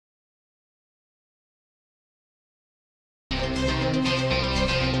Hello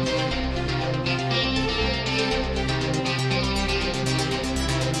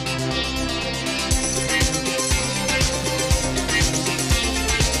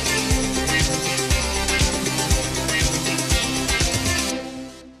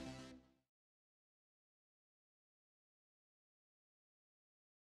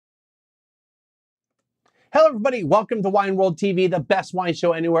everybody, welcome to Wine World TV, the best wine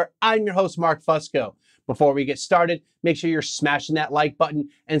show anywhere. I'm your host, Mark Fusco. Before we get started, make sure you're smashing that like button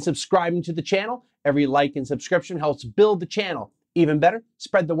and subscribing to the channel. Every like and subscription helps build the channel. Even better,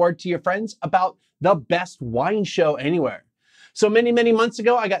 spread the word to your friends about the best wine show anywhere. So many months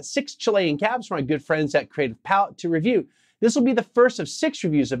ago, I got 6 Chilean Cabs from my good friends at Creative Palate to review. This will be the first of 6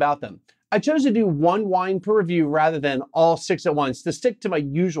 reviews about them. I chose to do 1 wine per review rather than all 6 at once to stick to my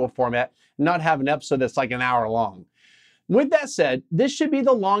usual format and not have an episode that's like an hour long. With that said, this should be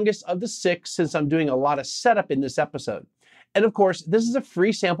the longest of the 6 since I'm doing a lot of setup in this episode. And of course, this is a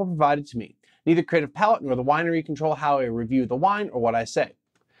free sample provided to me. Neither Creative Palate nor the winery control how I review the wine or what I say.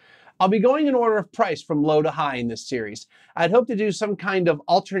 I'll be going in order of price from low to high in this series. I'd hope to do some kind of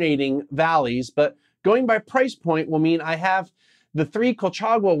alternating valleys, but going by price point will mean I have the 3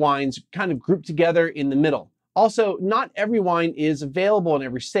 Colchagua wines kind of grouped together in the middle. Also, not every wine is available in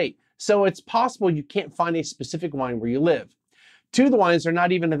every state, so it's possible you can't find a specific wine where you live. 2 of the wines are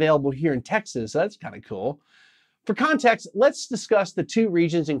not even available here in Texas, so that's kind of cool. For context, let's discuss the 2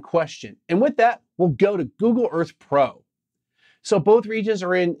 regions in question. And with that, we'll go to Google Earth Pro. So both regions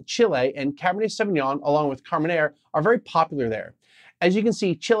are in Chile, and Cabernet Sauvignon, along with Carmenere, are very popular there. As you can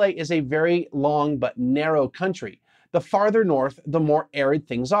see, Chile is a very long but narrow country. The farther north, the more arid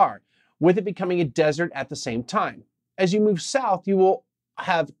things are, with it becoming a desert at the same time. As you move south, you will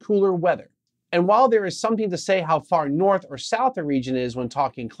have cooler weather. And while there is something to say how far north or south a region is when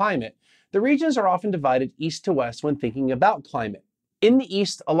talking climate, the regions are often divided east to west when thinking about climate. In the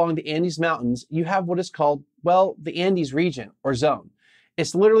east, along the Andes Mountains, you have what is called, well, the Andes region or zone.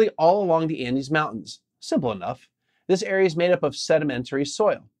 It's literally all along the Andes Mountains. Simple enough. This area is made up of sedimentary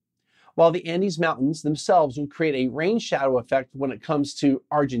soil. While the Andes Mountains themselves will create a rain shadow effect when it comes to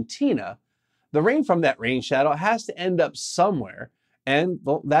Argentina, the rain from that rain shadow has to end up somewhere, and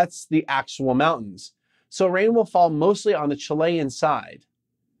well, that's the actual mountains. So rain will fall mostly on the Chilean side.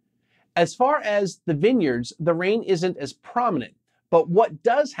 As far as the vineyards, the rain isn't as prominent, but what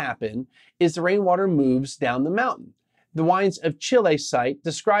does happen is the rainwater moves down the mountain. The wines of Chile site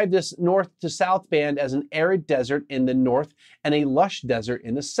describe this north to south band as an arid desert in the north and a lush desert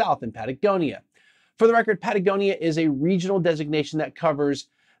in the south in Patagonia. For the record, Patagonia is a regional designation that covers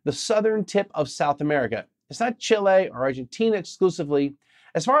the southern tip of South America. It's not Chile or Argentina exclusively.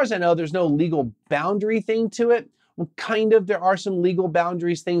 As far as I know, there's no legal boundary thing to it. Well, kind of, there are some legal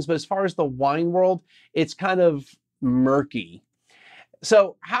boundaries things, but as far as the wine world, it's kind of murky.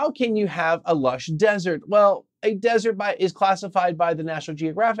 So how can you have a lush desert? Well, a desert is classified by the National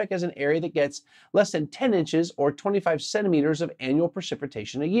Geographic as an area that gets less than 10 inches or 25 centimeters of annual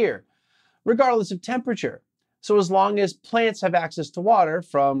precipitation a year, regardless of temperature. So as long as plants have access to water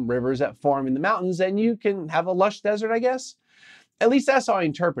from rivers that form in the mountains, then you can have a lush desert, I guess. At least that's how I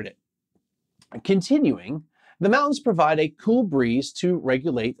interpret it. Continuing, the mountains provide a cool breeze to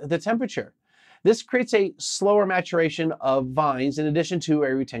regulate the temperature. This creates a slower maturation of vines in addition to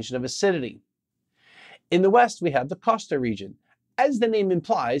a retention of acidity. In the west, we have the Costa region. As the name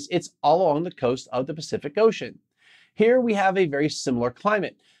implies, it's all along the coast of the Pacific Ocean. Here we have a very similar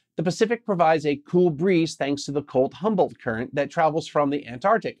climate. The Pacific provides a cool breeze thanks to the cold Humboldt current that travels from the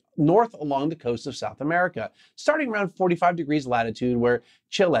Antarctic north along the coast of South America, starting around 45 degrees latitude where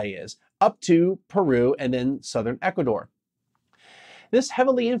Chile is, up to Peru and then southern Ecuador. This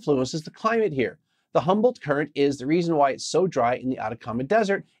heavily influences the climate here. The Humboldt current is the reason why it's so dry in the Atacama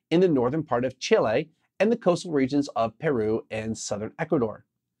Desert in the northern part of Chile and the coastal regions of Peru and southern Ecuador.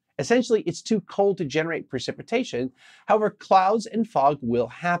 Essentially, it's too cold to generate precipitation. However, clouds and fog will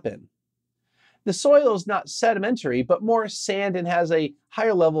happen. The soil is not sedimentary, but more sand and has a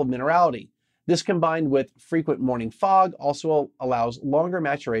higher level of minerality. This combined with frequent morning fog also allows longer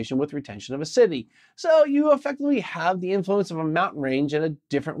maturation with retention of acidity. So you effectively have the influence of a mountain range in a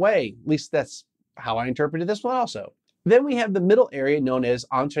different way. At least that's how I interpreted this one also. Then we have the middle area known as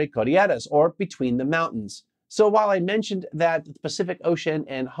Entre Cordilleras, or between the mountains. So while I mentioned that the Pacific Ocean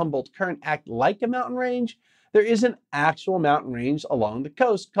and Humboldt Current act like a mountain range, there is an actual mountain range along the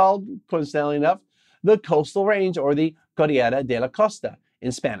coast called, coincidentally enough, the Coastal Range, or the Cordillera de la Costa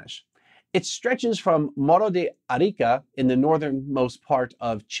in Spanish. It stretches from Morro de Arica in the northernmost part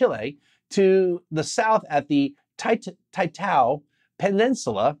of Chile to the south at the Taitao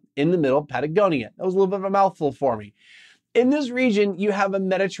Peninsula in the middle of Patagonia. That was a little bit of a mouthful for me. In this region, you have a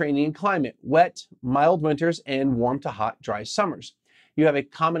Mediterranean climate, wet, mild winters, and warm to hot, dry summers. You have a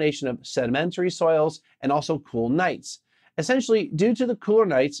combination of sedimentary soils and also cool nights. Essentially, due to the cooler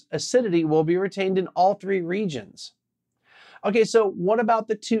nights, acidity will be retained in all three regions. Okay, so what about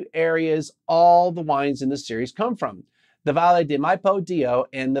the two areas all the wines in this series come from? The Valle de Maipo Dio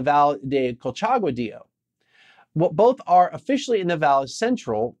and the Valle de Colchagua Dio. Well, both are officially in the Valle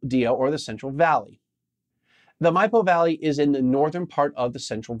Central Dio, or the Central Valley. The Maipo Valley is in the northern part of the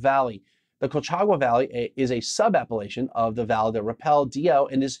Central Valley. The Colchagua Valley is a sub-appellation of the Valle de Rapel Dio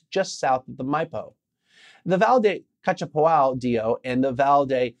and is just south of the Maipo. The Valle de Cachapoal Dio and the Valle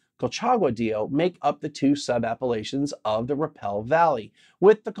de Colchagua Dio make up the two sub-appellations of the Rapel Valley,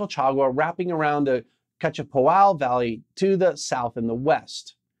 with the Colchagua wrapping around the Cachapoal Valley to the south and the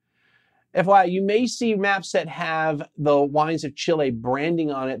west. FYI, you may see maps that have the wines of Chile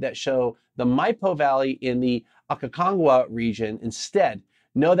branding on it that show the Maipo Valley in the Aconcagua region instead.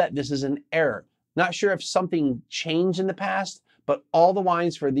 Know that this is an error. Not sure if something changed in the past, but all the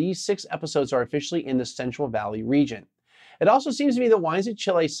wines for these 6 episodes are officially in the Central Valley region. It also seems to me the Wines of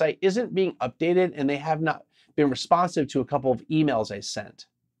Chile site isn't being updated, and they have not been responsive to a couple of emails I sent.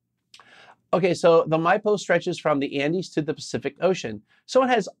 Okay, so the Maipo stretches from the Andes to the Pacific Ocean, so it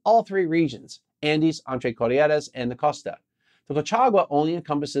has all 3 regions, Andes, Entre Cordilleras, and the Costa. The Colchagua only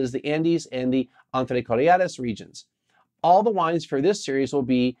encompasses the Andes and the Entre Cordilleras regions. All the wines for this series will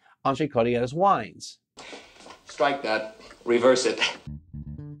be Entre Cordilleras wines. Strike that. Reverse it.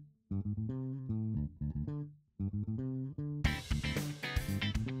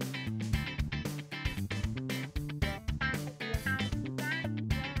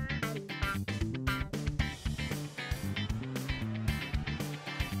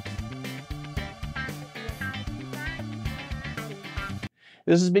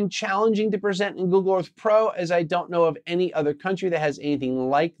 This has been challenging to present in Google Earth Pro, as I don't know of any other country that has anything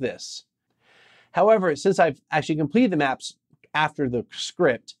like this. However, since I've actually completed the maps after the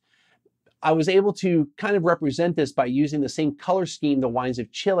script, I was able to kind of represent this by using the same color scheme the Wines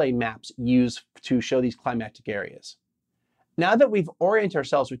of Chile maps use to show these climatic areas. Now that we've oriented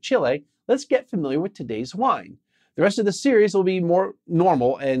ourselves with Chile, let's get familiar with today's wine. The rest of the series will be more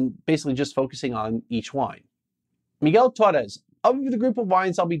normal and basically just focusing on each wine. Miguel Torres. Of the group of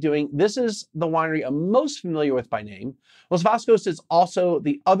wines I'll be doing, this is the winery I'm most familiar with by name. Los Vascos is also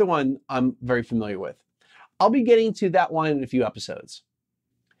the other one I'm very familiar with. I'll be getting to that wine in a few episodes.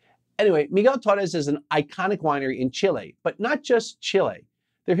 Anyway, Miguel Torres is an iconic winery in Chile, but not just Chile.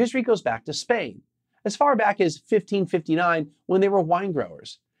 Their history goes back to Spain, as far back as 1559 when they were wine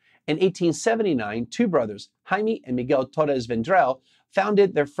growers. In 1879, 2 brothers, Jaime and Miguel Torres Vendrell,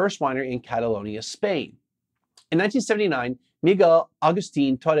 founded their first winery in Catalonia, Spain. In 1979, Miguel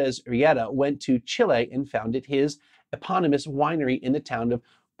Agustin Torres Riera went to Chile and founded his eponymous winery in the town of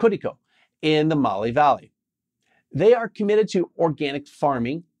Curico in the Maule Valley. They are committed to organic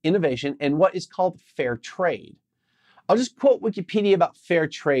farming, innovation, and what is called fair trade. I'll just quote Wikipedia about fair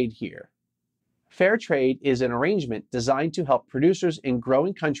trade here. Fair trade is an arrangement designed to help producers in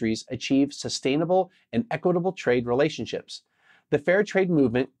growing countries achieve sustainable and equitable trade relationships. The fair trade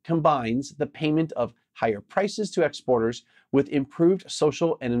movement combines the payment of higher prices to exporters with improved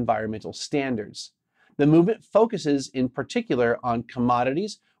social and environmental standards. The movement focuses in particular on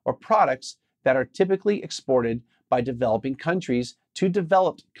commodities or products that are typically exported by developing countries to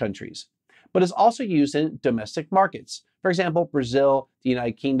developed countries, but is also used in domestic markets, for example, Brazil, the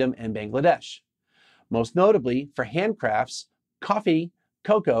United Kingdom, and Bangladesh. Most notably for handcrafts, coffee,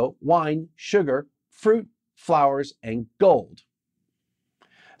 cocoa, wine, sugar, fruit, flowers, and gold.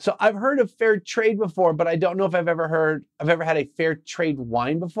 So I've heard of fair trade before, but I don't know if I've ever had a fair trade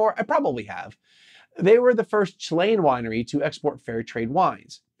wine before. I probably have. They were the first Chilean winery to export fair trade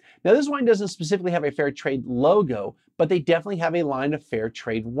wines. Now, this wine doesn't specifically have a fair trade logo, but they definitely have a line of fair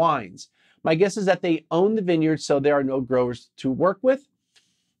trade wines. My guess is that they own the vineyard, so there are no growers to work with.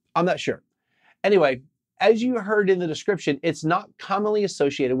 I'm not sure. Anyway, as you heard in the description, it's not commonly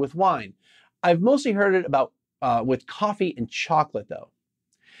associated with wine. I've mostly heard it about with coffee and chocolate, though.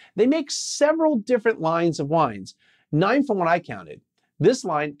 They make several different lines of wines, 9 from what I counted. This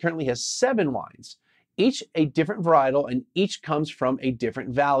line currently has 7 wines, each a different varietal, and each comes from a different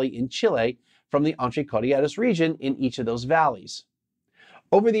valley in Chile from the Entre Cordilleras region in each of those valleys.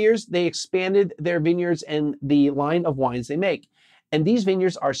 Over the years, they expanded their vineyards and the line of wines they make, and these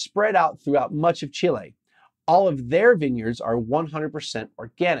vineyards are spread out throughout much of Chile. All of their vineyards are 100%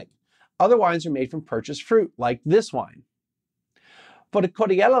 organic. Other wines are made from purchased fruit, like this wine. For the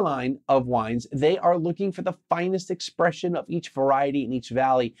Cordillera line of wines, they are looking for the finest expression of each variety in each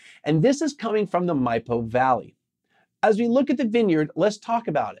valley, and this is coming from the Maipo Valley. As we look at the vineyard, let's talk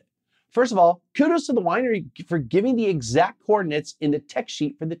about it. First of all, kudos to the winery for giving the exact coordinates in the tech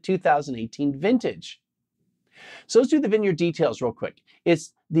sheet for the 2018 vintage. So let's do the vineyard details real quick.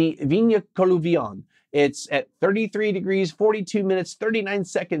 It's the Viña Colluvion. It's at 33 degrees, 42 minutes, 39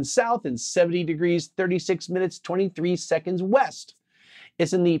 seconds south and 70 degrees, 36 minutes, 23 seconds west.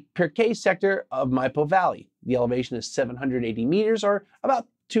 It's in the Pirquet sector of Maipo Valley. The elevation is 780 meters or about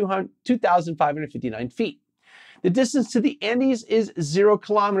 2,559 feet. The distance to the Andes is 0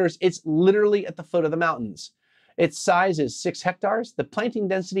 kilometers. It's literally at the foot of the mountains. Its size is 6 hectares. The planting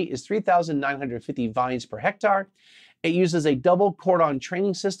density is 3,950 vines per hectare. It uses a double cordon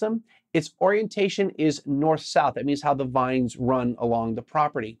training system. Its orientation is north-south. That means how the vines run along the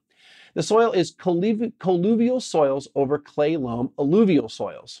property. The soil is colluvial soils over clay loam alluvial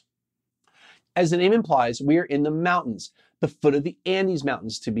soils. As the name implies, we are in the mountains, the foot of the Andes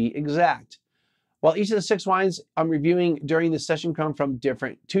Mountains to be exact. While each of the 6 wines I'm reviewing during this session come from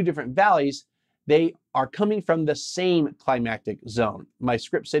two different valleys, they are coming from the same climatic zone. My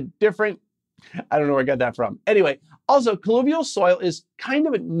script said different. I don't know where I got that from. Anyway, also colluvial soil is kind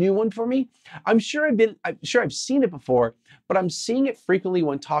of a new one for me. I'm sure I've seen it before, but I'm seeing it frequently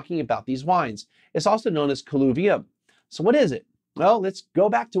when talking about these wines. It's also known as colluvium. So what is it? Well, let's go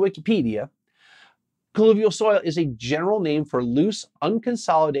back to Wikipedia. Colluvial soil is a general name for loose,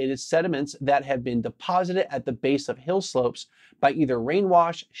 unconsolidated sediments that have been deposited at the base of hill slopes by either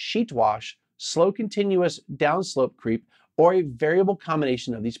rainwash, sheet wash, slow continuous downslope creep, or a variable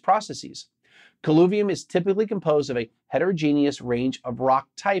combination of these processes. Colluvium is typically composed of a heterogeneous range of rock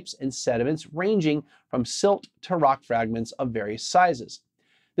types and sediments ranging from silt to rock fragments of various sizes.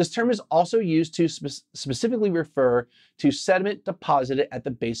 This term is also used to specifically refer to sediment deposited at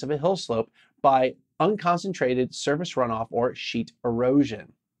the base of a hill slope by unconcentrated surface runoff or sheet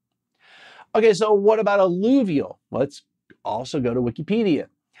erosion. Okay, so what about alluvial? Let's also go to Wikipedia.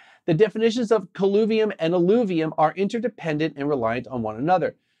 The definitions of colluvium and alluvium are interdependent and reliant on one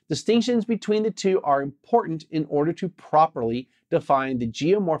another. Distinctions between the two are important in order to properly define the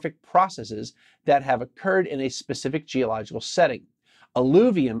geomorphic processes that have occurred in a specific geological setting.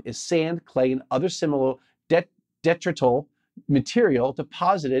 Alluvium is sand, clay, and other similar detrital material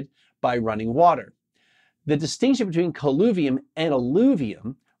deposited by running water. The distinction between colluvium and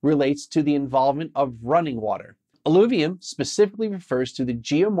alluvium relates to the involvement of running water. Alluvium specifically refers to the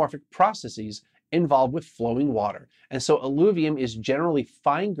geomorphic processes involved with flowing water, and so alluvium is generally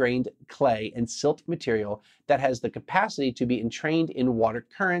fine-grained clay and silt material that has the capacity to be entrained in water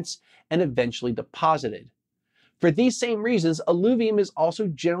currents and eventually deposited. For these same reasons, alluvium is also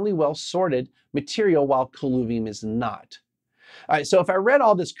generally well-sorted material while colluvium is not. All right, so if I read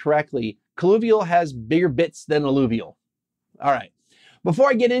all this correctly, colluvial has bigger bits than alluvial. All right. Before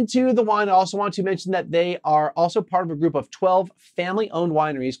I get into the wine, I also want to mention that they are also part of a group of 12 family-owned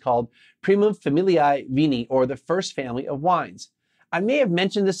wineries called Primum Familiae Vini, or the first family of wines. I may have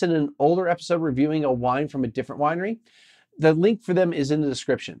mentioned this in an older episode reviewing a wine from a different winery. The link for them is in the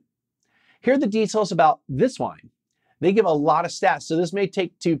description. Here are the details about this wine. They give a lot of stats, so this may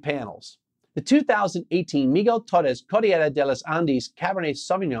take 2 panels. The 2018 Miguel Torres Cordillera de los Andes Cabernet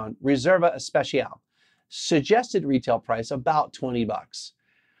Sauvignon Reserva Especial. Suggested retail price about $20.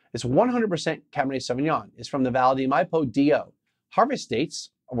 It's 100% Cabernet Sauvignon. It's from the Valle de Maipo DO. Harvest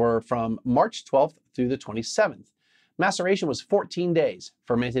dates were from March 12th through the 27th. Maceration was 14 days.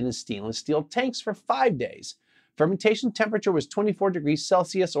 Fermented in stainless steel tanks for 5 days. Fermentation temperature was 24 degrees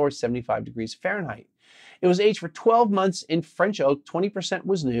Celsius or 75 degrees Fahrenheit. It was aged for 12 months in French oak. 20%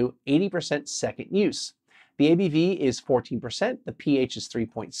 was new, 80% second use. The ABV is 14%. The pH is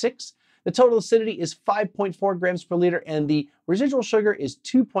 3.6. The total acidity is 5.4 grams per liter, and the residual sugar is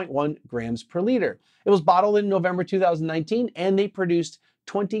 2.1 grams per liter. It was bottled in November 2019, and they produced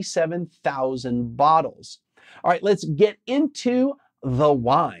 27,000 bottles. All right, let's get into the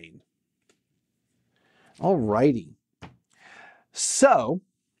wine. All righty. So,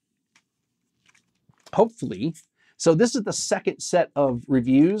 hopefully, this is the second set of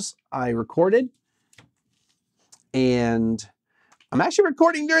reviews I recorded, and I'm actually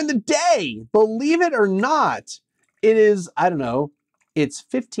recording during the day. Believe it or not, it is, I don't know, it's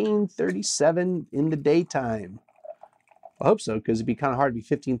 15:37 in the daytime. I hope so, because it'd be kind of hard to be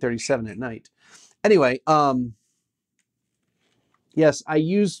 15:37 at night. Anyway, yes,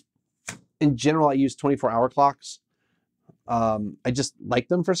 in general, I use 24-hour clocks. I just like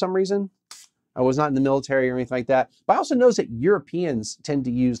them for some reason. I was not in the military or anything like that. But I also notice that Europeans tend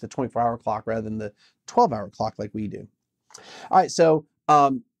to use the 24-hour clock rather than the 12-hour clock like we do. All right, so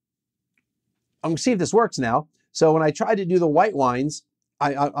I'm going to see if this works now. So when I tried to do the white wines,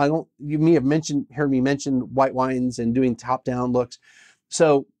 I don't, you may have heard me mention white wines and doing top-down looks.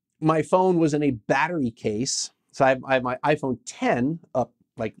 So my phone was in a battery case. So I have my iPhone 10 up,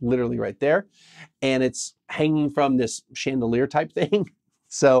 like literally right there, and it's hanging from this chandelier type thing.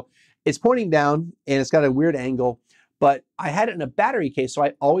 So it's pointing down and it's got a weird angle, but I had it in a battery case, so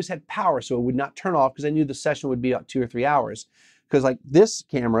I always had power, so it would not turn off because I knew the session would be about 2 or 3 hours. Because like this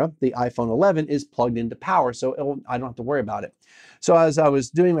camera, the iPhone 11, is plugged into power, so I don't have to worry about it. So as I was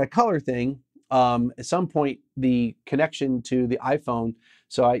doing my color thing, at some point the connection to the iPhone,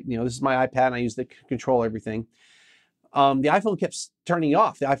 so this is my iPad and I use it to control everything. The iPhone kept turning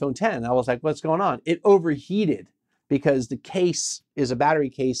off, the iPhone 10. I was like, what's going on? It overheated because the case is a battery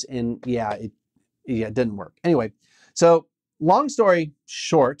case, and it didn't work. Anyway, so long story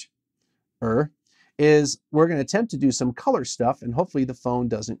short, is we're going to attempt to do some color stuff, and hopefully the phone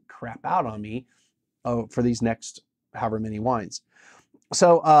doesn't crap out on me for these next however many wines.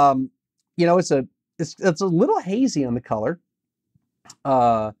 So, it's a little hazy on the color.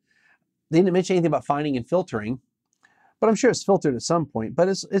 They didn't mention anything about finding and filtering, but I'm sure it's filtered at some point. But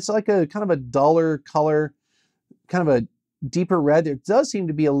it's like a kind of a duller color, kind of a deeper red. There does seem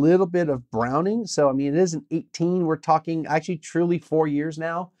to be a little bit of browning. So, I mean, it is an 18. We're talking actually truly 4 years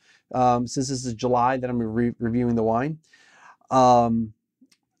now, since this is July that I'm reviewing the wine.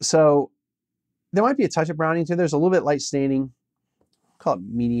 So there might be a touch of browning too. There's a little bit light staining. Call it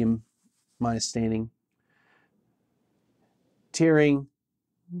medium minus staining. Tearing,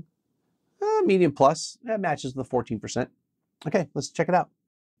 medium plus. That matches the 14%. Okay, let's check it out.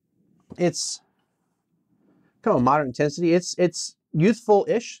 It's kind of moderate intensity. It's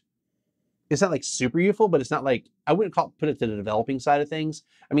youthful-ish. It's not like super youthful, but it's not like, I wouldn't put it to the developing side of things.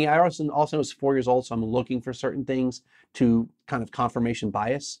 I mean, I also know it's 4 years old, so I'm looking for certain things to kind of confirmation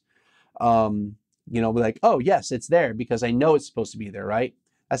bias. Like, oh yes, it's there because I know it's supposed to be there, right?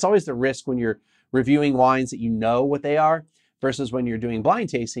 That's always the risk when you're reviewing wines that you know what they are, versus when you're doing blind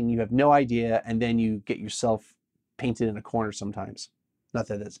tasting, you have no idea, and then you get yourself painted in a corner sometimes. Not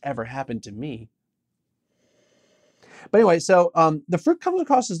that it's ever happened to me. But anyway, so the fruit comes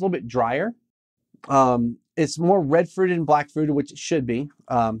across as a little bit drier. It's more red fruited and black fruited, which it should be.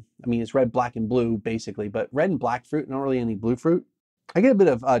 I mean, it's red, black, and blue basically, but red and black fruit, not really any blue fruit. I get a bit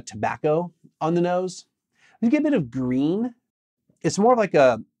of tobacco on the nose. You get a bit of green. It's more like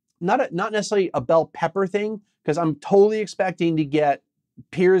not necessarily a bell pepper thing, because I'm totally expecting to get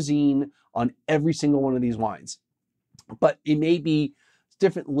pyrazine on every single one of these wines. But it may be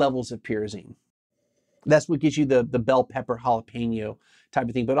different levels of pyrazine. That's what gives you the bell pepper jalapeno type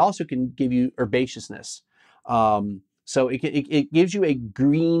of thing, but also can give you herbaceousness. So it gives you a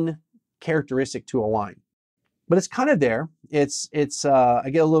green characteristic to a wine, but it's kind of there. I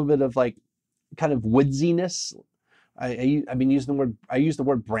get a little bit of like kind of woodsiness. I've been using the word, I use the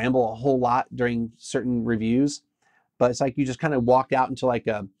word bramble a whole lot during certain reviews, but it's like you just kind of walk out into like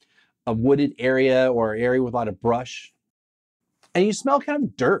a wooded area or area with a lot of brush, and you smell kind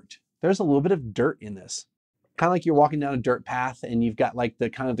of dirt. There's a little bit of dirt in this. Kind of like you're walking down a dirt path and you've got like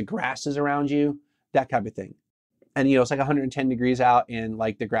the kind of the grasses around you, that type of thing. And it's like 110 degrees out and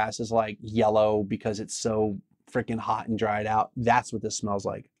like the grass is like yellow because it's so freaking hot and dried out. That's what this smells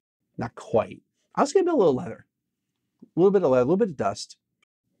like. Not quite. I was gonna be a little leather. A little bit of leather, a little bit of dust.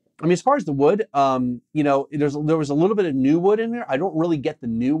 I mean, as far as the wood, there was a little bit of new wood in there. I don't really get the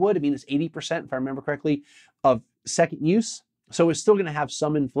new wood. I mean, it's 80%, if I remember correctly, of second use. So it's still going to have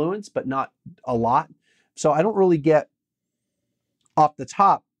some influence, but not a lot. So I don't really get off the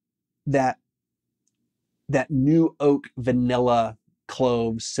top that new oak, vanilla,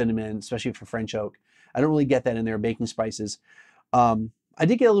 cloves, cinnamon, especially for French oak. I don't really get that in there, baking spices. I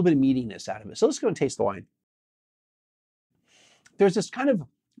did get a little bit of meatiness out of it. So let's go and taste the wine. There's this kind of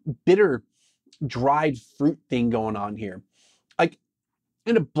bitter, dried fruit thing going on here. Like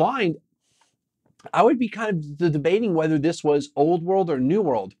in a blind, I would be kind of debating whether this was Old World or New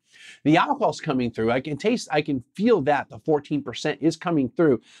World. The alcohol's coming through. I can feel that the 14% is coming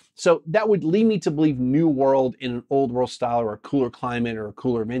through. So that would lead me to believe New World in an Old World style or a cooler climate or a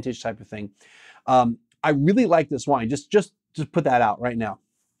cooler vintage type of thing. I really like this wine. Just put that out right now.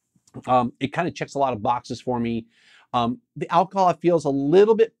 It kind of checks a lot of boxes for me. The alcohol feels a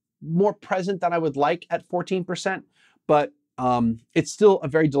little bit more present than I would like at 14%, but it's still a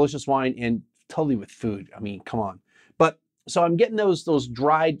very delicious wine and totally with food. I mean, come on. But so I'm getting those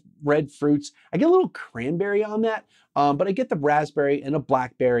dried red fruits. I get a little cranberry on that, but I get the raspberry and a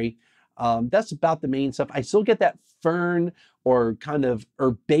blackberry. That's about the main stuff. I still get that fern or kind of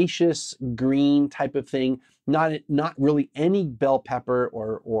herbaceous green type of thing. Not really any bell pepper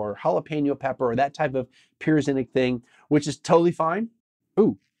or jalapeno pepper or that type of pyrazinic thing, which is totally fine.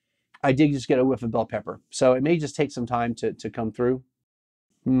 Ooh, I did just get a whiff of bell pepper. So it may just take some time to come through.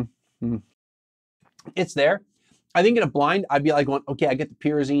 It's there. I think in a blind, I'd be like going, okay, I get the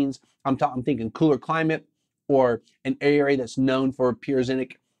pyrazines. I'm thinking cooler climate or an area that's known for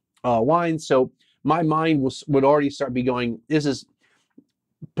pyrazinic wines. So my mind would already start be going, this is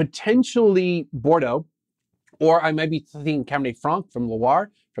potentially Bordeaux, or I might be thinking Cabernet Franc from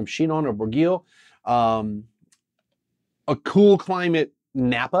Loire, from Chinon or Bourgueil, a cool climate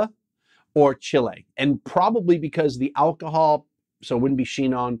Napa or Chile. And probably because the alcohol, so it wouldn't be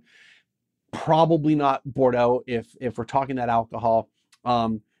Chinon, probably not Bordeaux if we're talking that alcohol,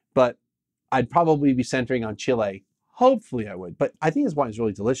 but I'd probably be centering on Chile. Hopefully I would, but I think this wine is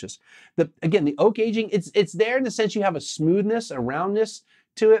really delicious. Again, the oak aging, it's there in the sense you have a smoothness, a roundness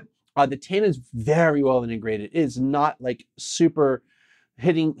to it. The tannin is very well integrated. It is not like super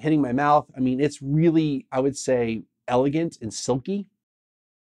hitting my mouth. I mean, it's really, I would say, elegant and silky.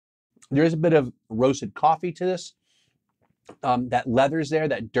 There is a bit of roasted coffee to this. That leather's there,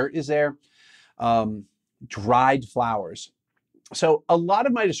 that dirt is there. Dried flowers. So a lot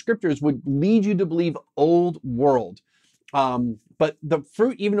of my descriptors would lead you to believe old world. But the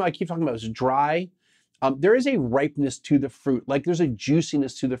fruit, even though I keep talking about it's dry, there is a ripeness to the fruit. Like there's a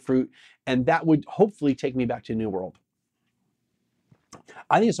juiciness to the fruit, and that would hopefully take me back to New World.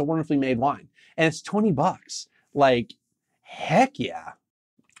 I think it's a wonderfully made wine, and it's 20 bucks. Like, heck yeah.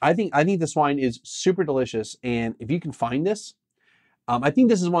 I think this wine is super delicious, and if you can find this, I think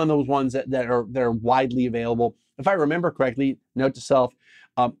this is one of those ones that are widely available. If I remember correctly, note to self,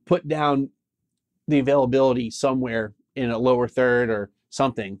 put down the availability somewhere in a lower third or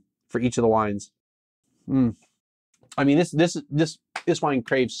something for each of the wines. I mean, this wine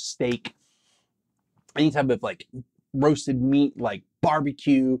craves steak, any type of like roasted meat, like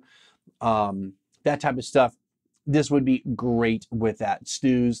barbecue, that type of stuff. This would be great with that.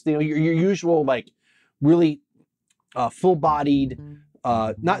 Stews, you know, your usual like really full-bodied,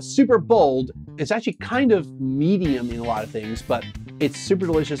 not super bold. It's actually kind of medium in a lot of things, but it's super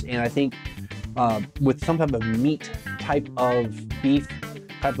delicious. And I think with some type of meat type of beef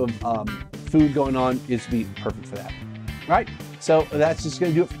type of food going on, is to be perfect for that. All right, so that's just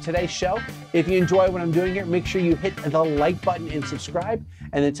going to do it for today's show. If you enjoy what I'm doing here, make sure you hit the like button and subscribe,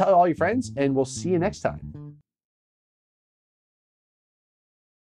 and then tell all your friends, and we'll see you next time.